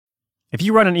If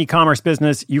you run an e-commerce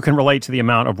business, you can relate to the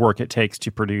amount of work it takes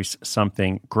to produce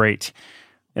something great.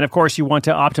 And of course, you want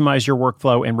to optimize your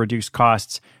workflow and reduce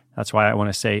costs. That's why I want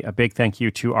to say a big thank you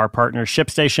to our partner,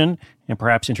 ShipStation, and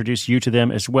perhaps introduce you to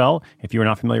them as well. If you are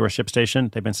not familiar with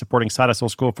ShipStation, they've been supporting Side Hustle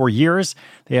School for years.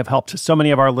 They have helped so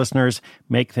many of our listeners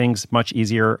make things much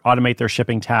easier, automate their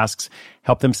shipping tasks,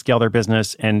 help them scale their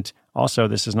business, and also,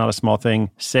 this is not a small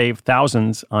thing, save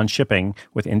thousands on shipping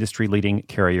with industry-leading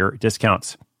carrier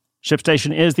discounts.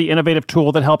 ShipStation is the innovative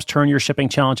tool that helps turn your shipping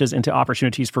challenges into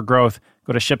opportunities for growth.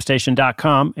 Go to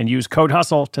ShipStation.com and use code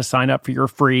HUSTLE to sign up for your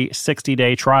free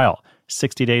 60-day trial.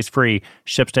 60 days free.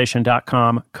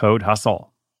 ShipStation.com, code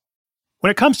HUSTLE.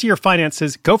 When it comes to your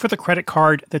finances, go for the credit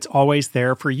card that's always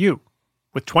there for you.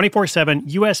 With 24/7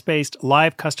 US-based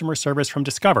live customer service from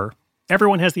Discover,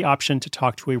 everyone has the option to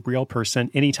talk to a real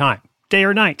person anytime, day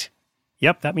or night.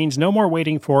 Yep, that means no more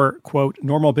waiting for, quote,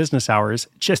 normal business hours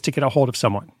just to get a hold of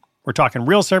someone. We're talking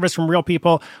real service from real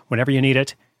people whenever you need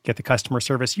it. Get the customer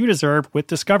service you deserve with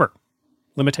Discover.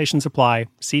 Limitations apply.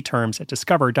 See terms at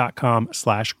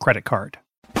discover.com/creditcard.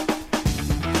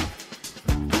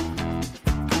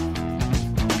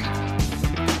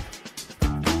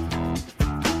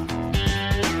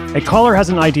 A caller has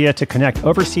an idea to connect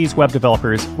overseas web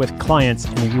developers with clients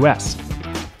in the U.S.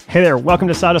 Hey there, welcome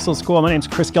to Side Hustle School. My name's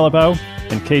Chris Guillebeau.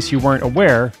 In case you weren't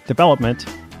aware, development,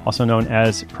 also known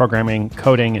as programming,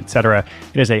 coding, etc.,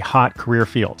 it is a hot career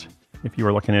field. If you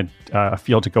are looking at a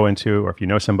field to go into, or if you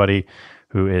know somebody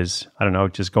who is, I don't know,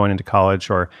 just going into college,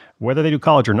 or whether they do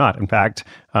college or not, in fact,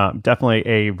 definitely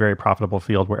a very profitable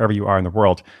field wherever you are in the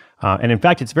world. And in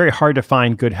fact, it's very hard to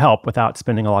find good help without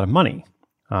spending a lot of money,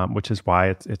 which is why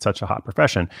it's such a hot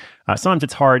profession. Sometimes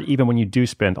it's hard even when you do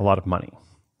spend a lot of money.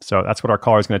 So that's what our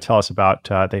caller is going to tell us about.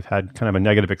 They've had kind of a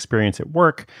negative experience at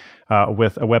work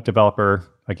with a web developer.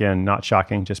 Again, not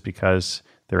shocking just because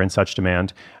they're in such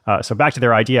demand. So back to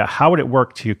their idea, how would it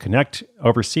work to connect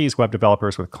overseas web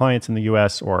developers with clients in the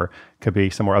US, or could be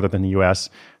somewhere other than the US?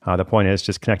 The point is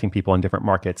just connecting people in different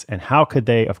markets. And how could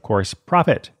they, of course,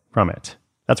 profit from it?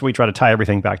 That's what we try to tie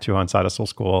everything back to on Side Hustle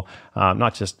School.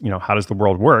 Not just, how does the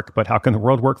world work, but how can the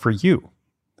world work for you?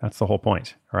 That's the whole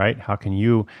point, all right? How can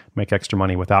you make extra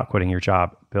money without quitting your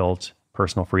job, build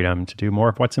personal freedom to do more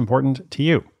of what's important to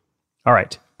you? All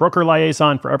right, Broker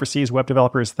Liaison for Overseas Web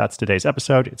Developers. That's today's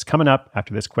episode. It's coming up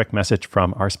after this quick message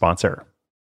from our sponsor.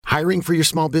 Hiring for your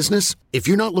small business? If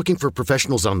you're not looking for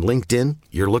professionals on LinkedIn,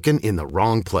 you're looking in the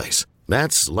wrong place.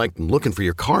 That's like looking for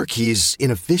your car keys in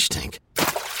a fish tank.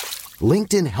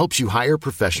 LinkedIn helps you hire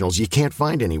professionals you can't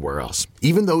find anywhere else,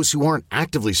 even those who aren't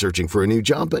actively searching for a new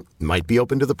job but might be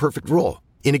open to the perfect role.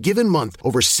 In a given month,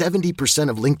 over 70%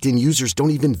 of LinkedIn users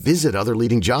don't even visit other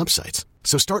leading job sites.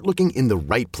 So start looking in the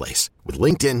right place. With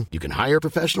LinkedIn, you can hire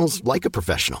professionals like a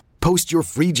professional. Post your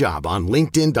free job on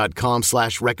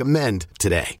linkedin.com/recommend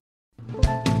today.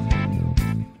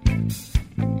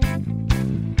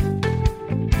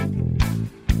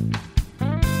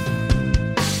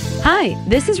 Hi,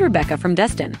 this is Rebecca from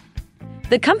Destin.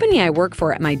 The company I work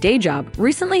for at my day job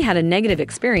recently had a negative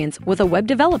experience with a web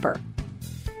developer.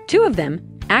 Two of them,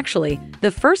 actually.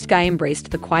 The first guy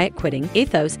embraced the quiet quitting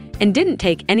ethos and didn't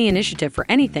take any initiative for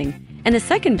anything, and the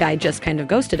second guy just kind of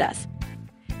ghosted us.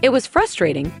 It was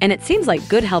frustrating, and it seems like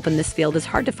good help in this field is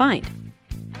hard to find.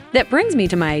 That brings me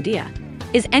to my idea.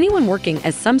 Is anyone working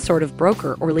as some sort of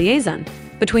broker or liaison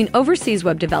between overseas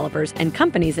web developers and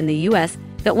companies in the U.S.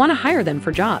 that want to hire them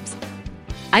for jobs?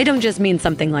 I don't just mean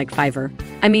something like Fiverr.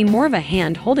 I mean more of a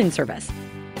hand-holding service.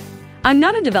 I'm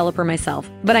not a developer myself,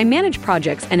 but I manage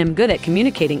projects and am good at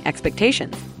communicating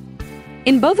expectations.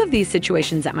 In both of these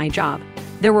situations at my job,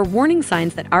 there were warning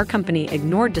signs that our company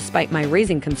ignored despite my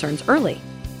raising concerns early.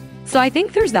 So I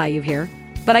think there's value here,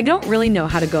 but I don't really know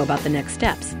how to go about the next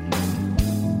steps.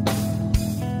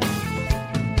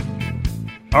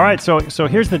 All right, so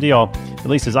here's the deal, at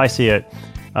least as I see it.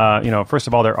 First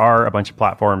of all, there are a bunch of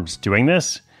platforms doing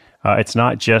this. It's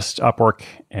not just Upwork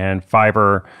and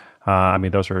Fiverr.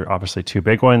 Those are obviously two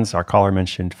big ones. Our caller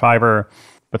mentioned Fiverr,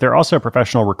 but there are also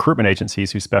professional recruitment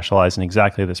agencies who specialize in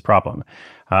exactly this problem.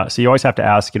 So you always have to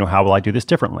ask, how will I do this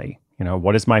differently?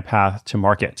 What is my path to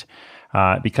market?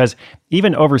 Because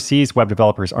even overseas web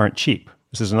developers aren't cheap.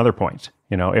 This is another point,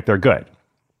 if they're good.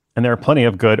 And there are plenty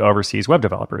of good overseas web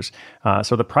developers.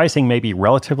 So the pricing may be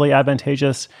relatively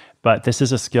advantageous, but this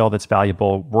is a skill that's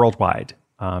valuable worldwide.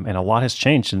 And a lot has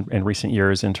changed in recent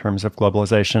years in terms of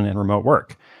globalization and remote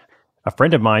work. A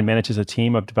friend of mine manages a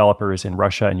team of developers in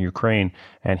Russia and Ukraine,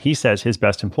 and he says his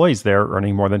best employees there are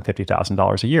earning more than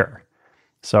 $50,000 a year.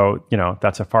 So,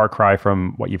 that's a far cry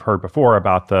from what you've heard before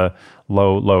about the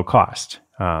low cost.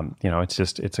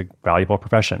 It's a valuable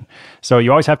profession. So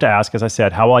you always have to ask, as I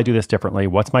said, how will I do this differently?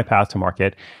 What's my path to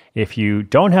market? If you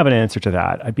don't have an answer to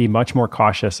that, I'd be much more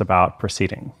cautious about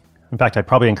proceeding. In fact, I'd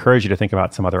probably encourage you to think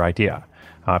about some other idea.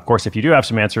 Of course, if you do have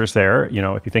some answers there,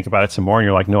 if you think about it some more and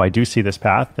you're like, no, I do see this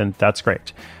path, then that's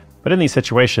great. But in these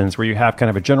situations where you have kind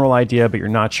of a general idea, but you're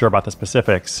not sure about the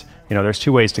specifics, there's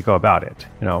two ways to go about it.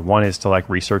 One is to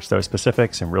research those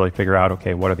specifics and really figure out,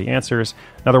 okay, what are the answers?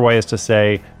 Another way is to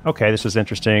say, okay, this was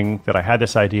interesting that I had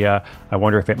this idea. I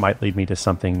wonder if it might lead me to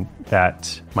something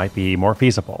that might be more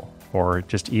feasible or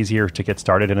just easier to get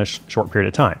started in a short period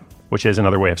of time, which is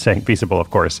another way of saying feasible,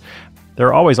 of course. There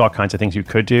are always all kinds of things you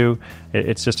could do.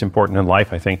 It's just important in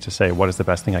life, I think, to say, what is the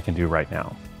best thing I can do right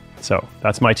now? So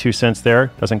that's my 2 cents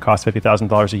there. Doesn't cost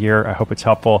 $50,000 a year. I hope it's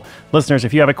helpful. Listeners,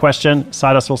 if you have a question,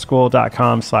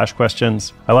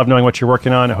 sidehustleschool.com/questions. I love knowing what you're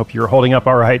working on. I hope you're holding up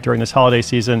all right during this holiday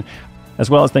season,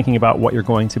 as well as thinking about what you're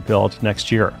going to build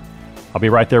next year. I'll be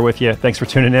right there with you. Thanks for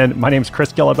tuning in. My name is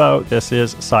Chris Guillebeau. This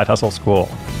is Side Hustle School.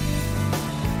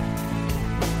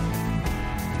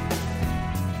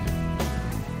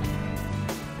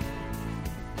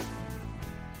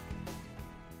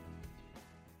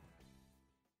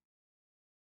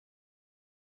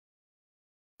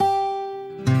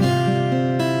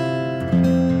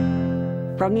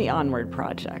 From the Onward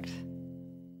Project.